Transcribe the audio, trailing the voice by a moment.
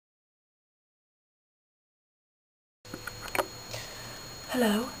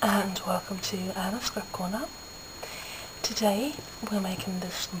Hello and welcome to Anna's Scrap Corner. Today we're making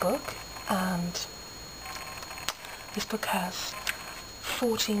this book, and this book has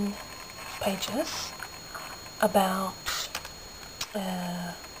 14 pages, about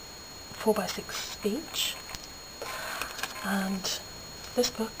 4x6 each, and this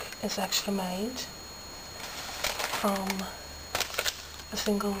book is actually made from a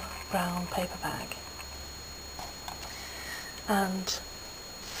single brown paper bag, and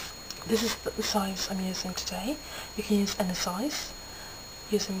this is the size I'm using today. You can use any size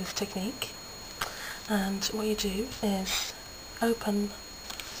using this technique, and what you do is open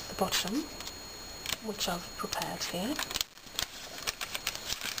the bottom, which I've prepared here.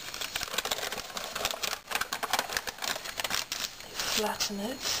 You flatten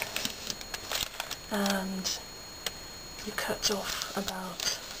it and you cut off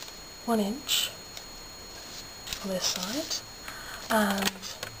about 1 inch on this side, and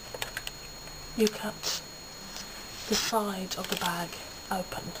you cut the side of the bag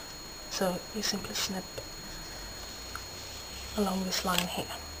open, so you simply snip along this line here.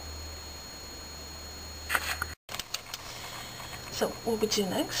 So what we do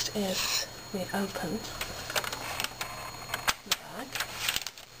next is we open the bag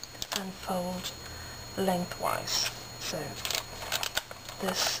and fold lengthwise. So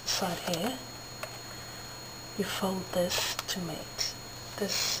this side here, you fold this to meet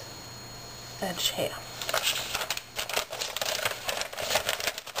this edge here.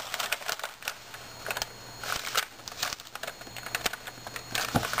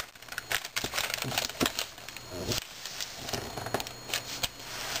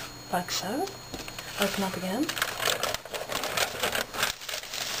 Like so. Open up again and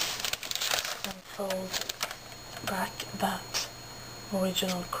fold back that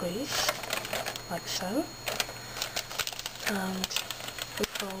original crease, like so, and we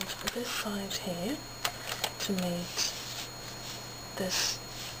fold this side here to meet this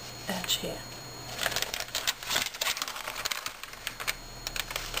edge here.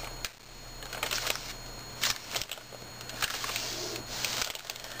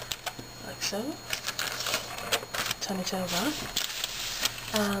 Like so. Turn it over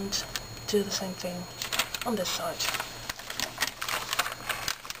and do the same thing on this side.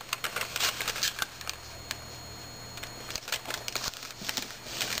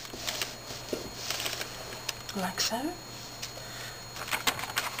 Like so.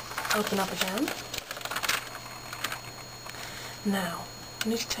 Open up again. Now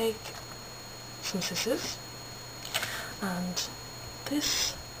you need to take some scissors, and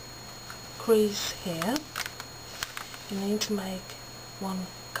this crease here, you need to make one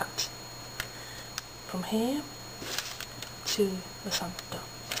cut from here to the center.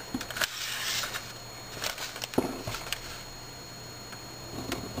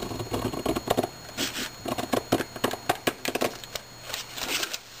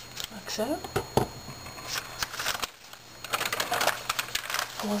 So,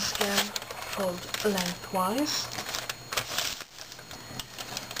 once again fold lengthwise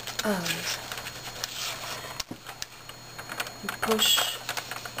and you push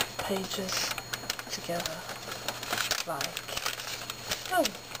pages together like so.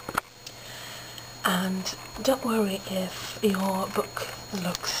 And don't worry if your book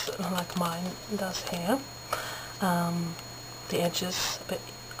looks like mine does here. The edges a bit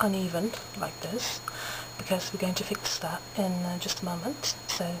uneven like this, because we're going to fix that in just a moment,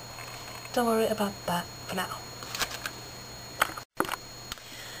 so don't worry about that for now.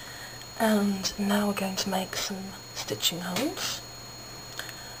 And now we're going to make some stitching holes,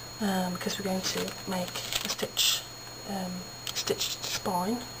 because we're going to make a stitched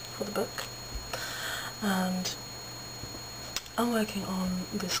spine for the book, and I'm working on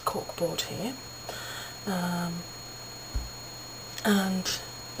this corkboard here, and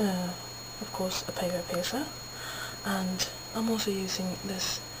of course a paper piercer, and I'm also using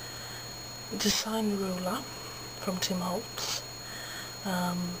this design ruler from Tim Holtz,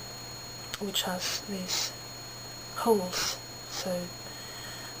 which has these holes, so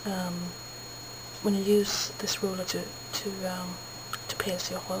when you use this ruler to pierce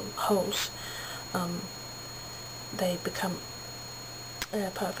your holes, they become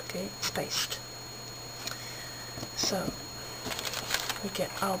perfectly spaced. So we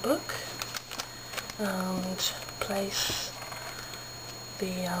get our book and place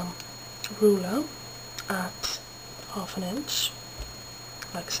the ruler at 1/2 inch,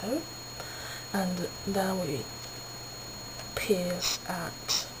 like so, and then we pierce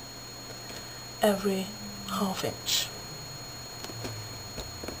at every 1/2 inch.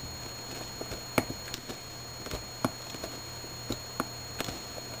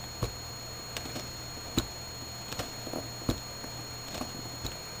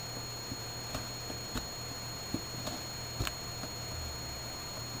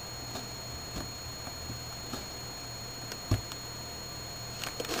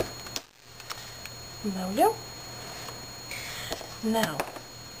 And there we go. Now,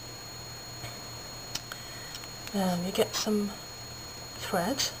 you get some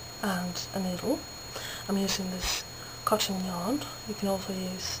thread and a needle. I'm using this cotton yarn. You can also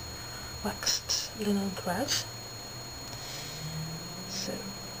use waxed linen thread. So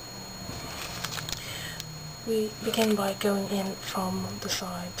we begin by going in from the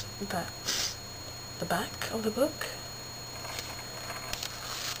side that's the back of the book,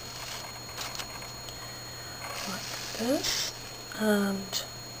 like this, and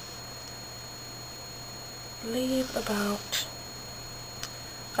leave about,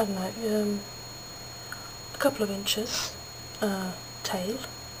 I don't know, a couple of inches tail,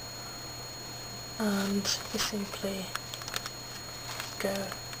 and you simply go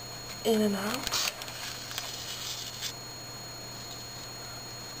in and out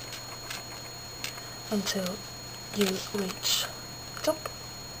until you reach the top.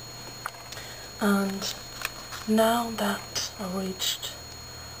 And now that I've reached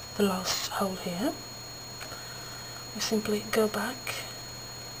the last hole here, we simply go back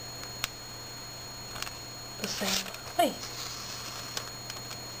the same way.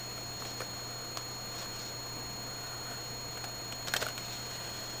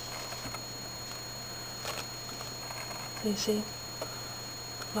 You see,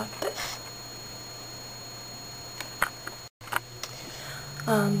 like this.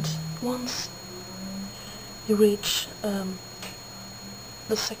 And once you reach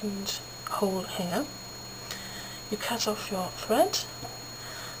the second hole here, you cut off your thread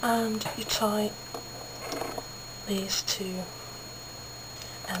and you tie these two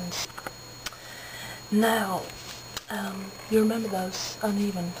ends. Now, you remember those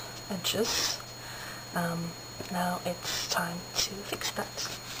uneven edges. Now it's time to fix that.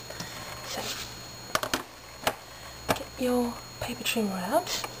 So, get your paper trimmer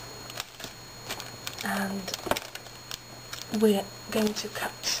out, and we're going to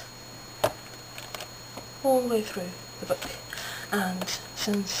cut all the way through the book. And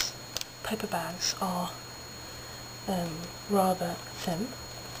since paper bags are rather thin,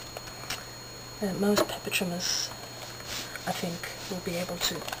 most paper trimmers, I think, will be able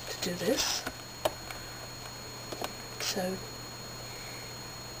to do this. So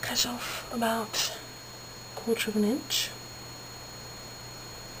cut off about 1/4 of an inch.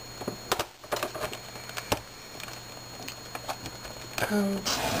 And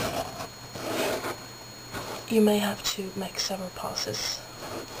you may have to make several passes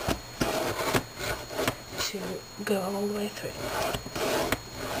to go all the way through.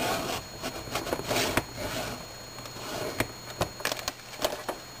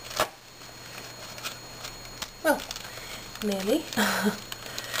 Well, nearly.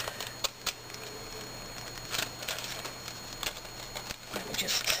 Let me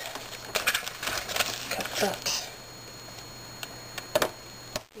just cut that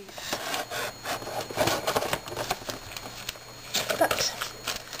piece like that,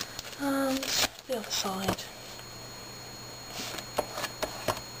 and the other side.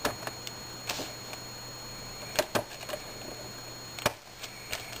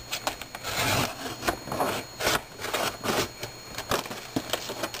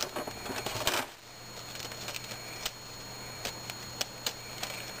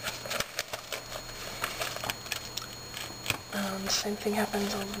 And the same thing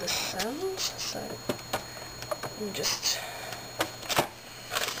happens on this end, so let me just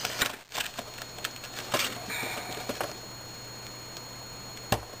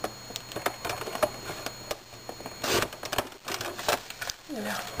there we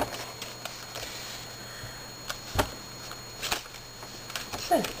are.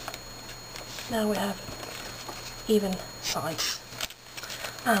 So now we have even sides,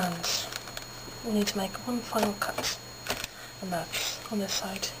 and we need to make one final cut, and that's on this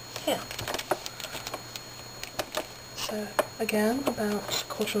side here. So again, about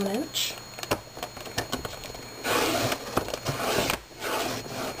 1/4 of an inch.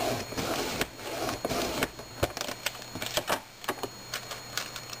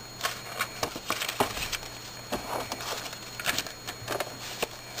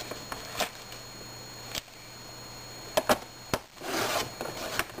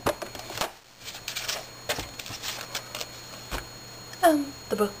 And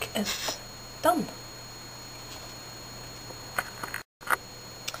the book is done.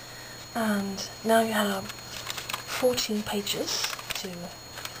 And now you have 14 pages to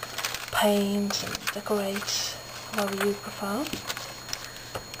paint and decorate however you prefer.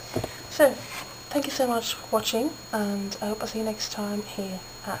 So, thank you so much for watching, and I hope I'll see you next time here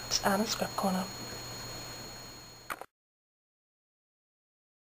at Anna's Scrap Corner.